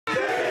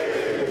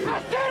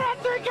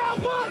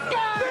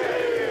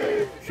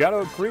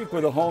Shadow Creek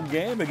with a home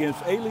game against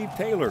Alief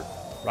Taylor.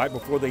 Right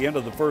before the end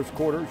of the first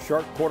quarter,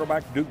 Shark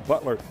quarterback Duke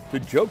Butler to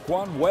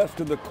Joquan West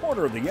in the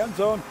corner of the end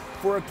zone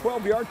for a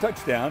 12-yard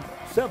touchdown,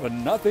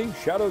 7-0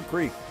 Shadow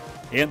Creek.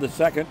 In the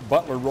second,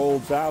 Butler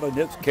rolls out and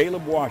hits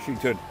Caleb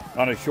Washington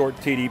on a short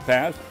TD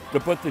pass to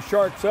put the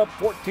Sharks up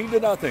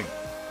 14-0.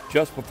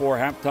 Just before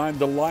halftime,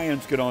 the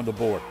Lions get on the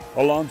board.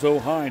 Alonzo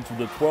Hines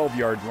with a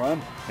 12-yard run,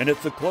 and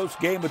it's a close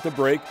game at the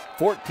break,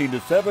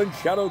 14-7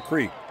 Shadow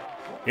Creek.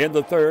 In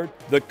the third,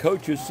 the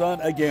coach's son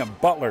again,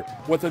 Butler,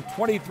 with a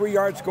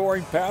 23-yard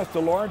scoring pass to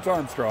Lawrence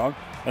Armstrong,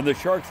 and the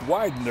Sharks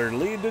widen their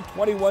lead to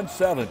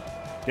 21-7.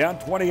 Down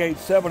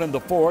 28-7 in the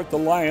fourth, the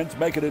Lions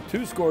make it a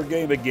two-score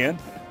game again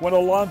when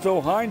Alonzo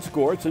Hines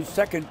scores his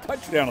second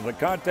touchdown of the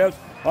contest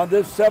on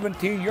this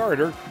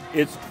 17-yarder.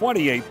 It's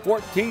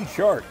 28-14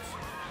 Sharks.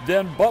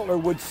 Then Butler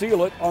would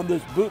seal it on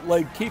this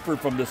bootleg keeper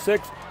from the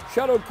 6.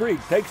 Shadow Creek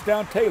takes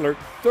down Taylor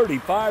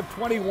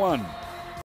 35-21.